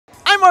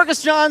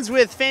Marcus Johns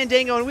with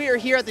Fandango, and we are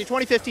here at the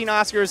 2015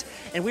 Oscars,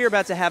 and we are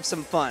about to have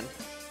some fun.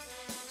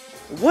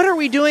 What are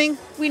we doing?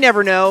 We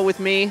never know with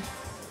me,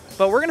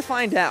 but we're going to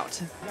find out.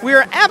 We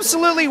are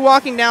absolutely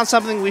walking down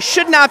something we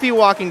should not be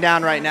walking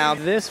down right now.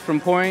 This,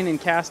 from pouring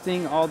and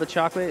casting all the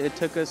chocolate, it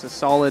took us a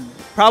solid...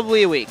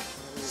 Probably a week.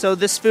 So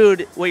this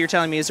food, what you're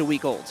telling me, is a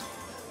week old.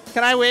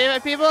 Can I wave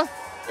at people?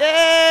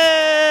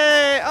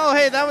 Yay! Oh,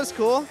 hey, that was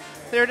cool.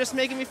 They were just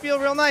making me feel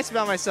real nice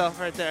about myself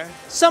right there.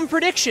 Some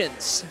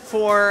predictions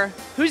for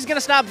who's going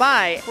to stop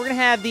by. We're going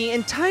to have the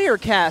entire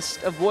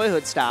cast of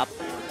Boyhood stop.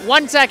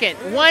 1 second.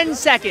 1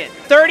 second.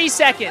 30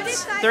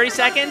 seconds. 30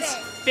 seconds?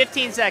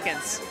 15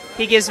 seconds.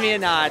 He gives me a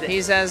nod.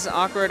 He's as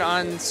awkward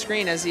on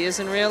screen as he is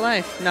in real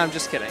life. No, I'm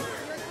just kidding.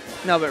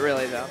 No, but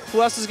really, though.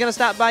 Who else is going to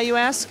stop by, you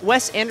ask?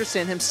 Wes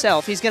Anderson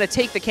himself. He's going to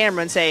take the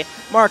camera and say,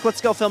 Mark,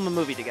 let's go film a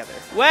movie together.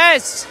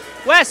 Wes,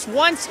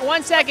 one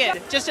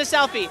second. Just a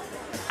selfie.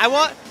 I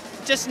want,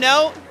 just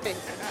know.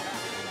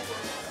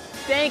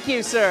 Thank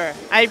you, sir.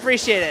 I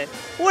appreciate it.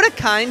 What a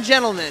kind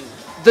gentleman.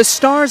 The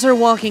stars are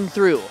walking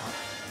through.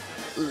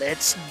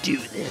 Let's do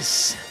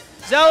this.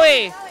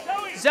 Zoe,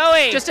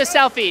 just a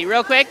selfie,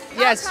 real quick.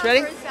 Yes,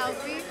 ready?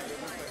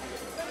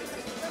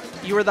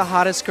 You are the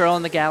hottest girl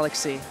in the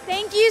galaxy.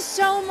 Thank you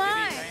so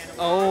much.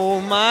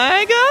 Oh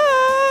my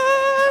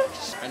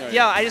gosh.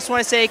 Yo, I just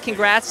want to say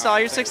congrats to all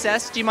your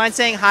success. Do you mind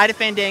saying hi to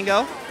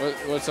Fandango?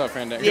 What's up,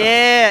 Fandango?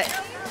 Yeah.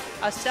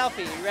 A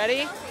selfie. You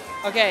ready?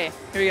 Okay,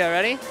 here we go.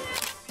 Ready?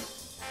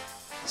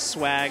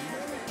 Swag.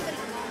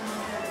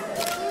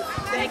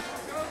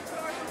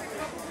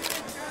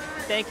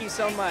 Thank you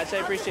so much. I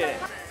appreciate it.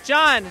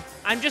 John,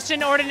 I'm just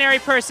an ordinary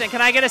person.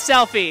 Can I get a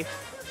selfie?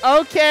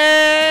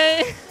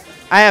 Okay.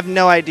 I have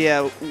no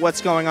idea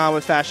what's going on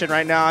with fashion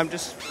right now. I'm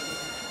just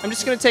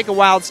gonna take a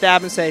wild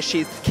stab and say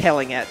she's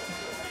killing it.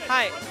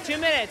 Hi, 2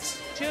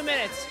 minutes. 2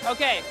 minutes.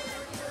 Okay.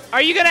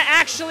 Are you gonna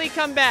actually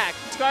come back?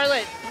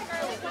 Scarlett,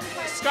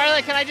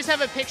 can I just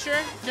have a picture?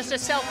 Just a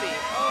selfie.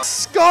 Oh.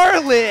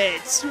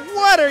 Scarlett,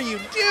 what are you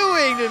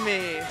doing to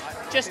me?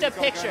 Just a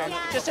picture.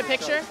 Just a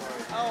picture?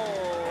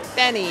 Oh,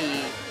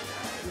 Benny.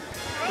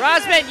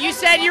 Rosman, you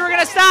said you were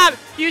gonna stop.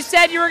 You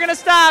said you were gonna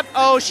stop.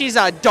 Oh, she's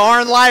a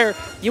darn liar.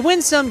 You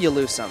win some, you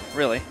lose some,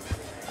 really.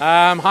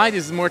 Hi,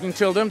 this is Morton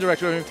Childum,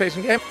 director of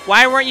Invitation Game.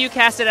 Why weren't you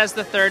casted as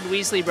the third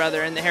Weasley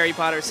brother in the Harry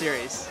Potter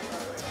series?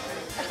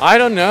 I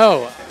don't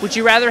know. Would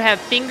you rather have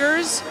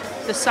fingers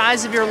the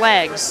size of your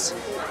legs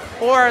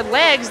or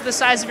legs the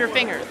size of your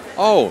fingers?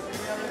 Oh,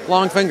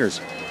 long fingers.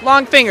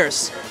 Long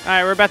fingers. All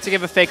right, we're about to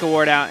give a fake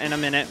award out in a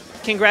minute.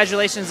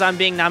 Congratulations on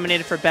being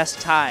nominated for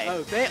Best Tie.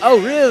 Oh,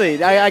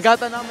 really? I got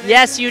that nomination?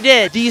 Yes, you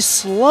did. The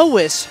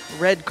slowest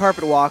red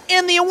carpet walk.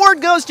 And the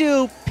award goes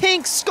to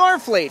Pink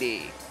Scarf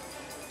Lady.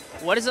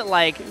 What is it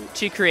like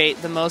to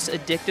create the most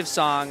addictive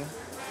song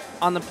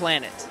on the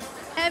planet?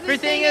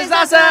 Everything is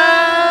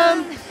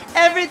awesome.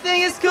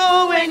 Everything is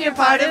cool when you're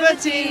part of a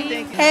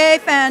team. Hey,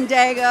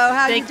 Fandango,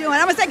 how you doing?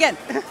 I'm a second.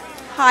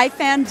 Hi,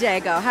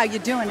 Fandango, how you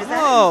doing? Is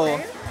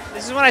that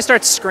this is when I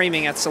start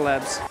screaming at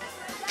celebs.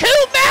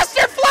 Cool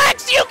Master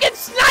Flex, you can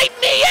snipe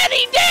me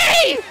any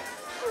day!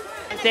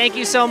 Thank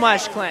you so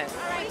much, Clint.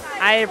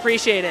 I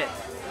appreciate it.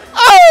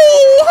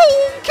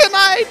 Oh, can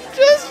I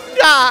just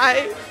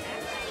die?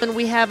 And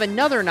we have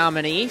another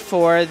nominee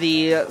for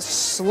the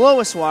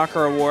Slowest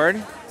Walker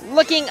Award,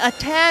 looking a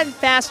tad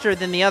faster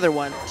than the other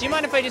one. Do you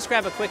mind if I just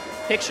grab a quick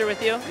picture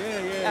with you?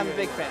 Yeah. I'm a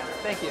big fan.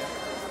 Thank you.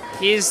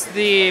 He's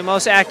the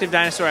most active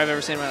dinosaur I've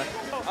ever seen in my life.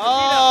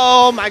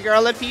 Oh, my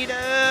girl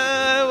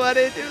Lapita. What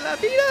did you do,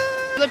 Lapita?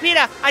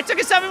 Lapita, I took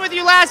a selfie with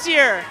you last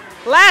year.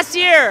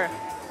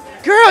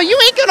 Girl, you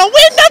ain't gonna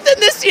win nothing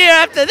this year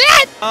after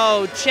that.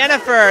 Oh,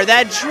 Jennifer,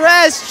 that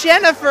dress,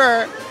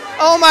 Jennifer.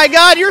 Oh my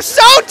God, you're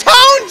so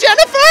toned,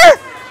 Jennifer.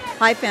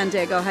 Hi,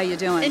 Fandango, how you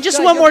doing? And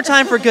just one more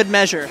time for good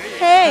measure.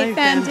 Hey,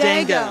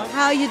 Fandango,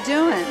 how you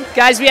doing?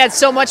 Guys, we had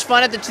so much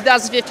fun at the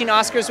 2015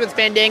 Oscars with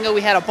Fandango. We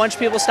had a bunch of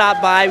people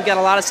stop by. We got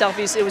a lot of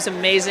selfies. It was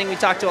amazing. We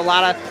talked to a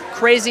lot of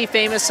crazy,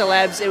 famous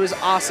celebs. It was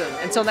awesome.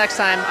 Until next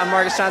time, I'm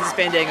Marcus Johns with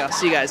Fandango.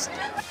 See you guys.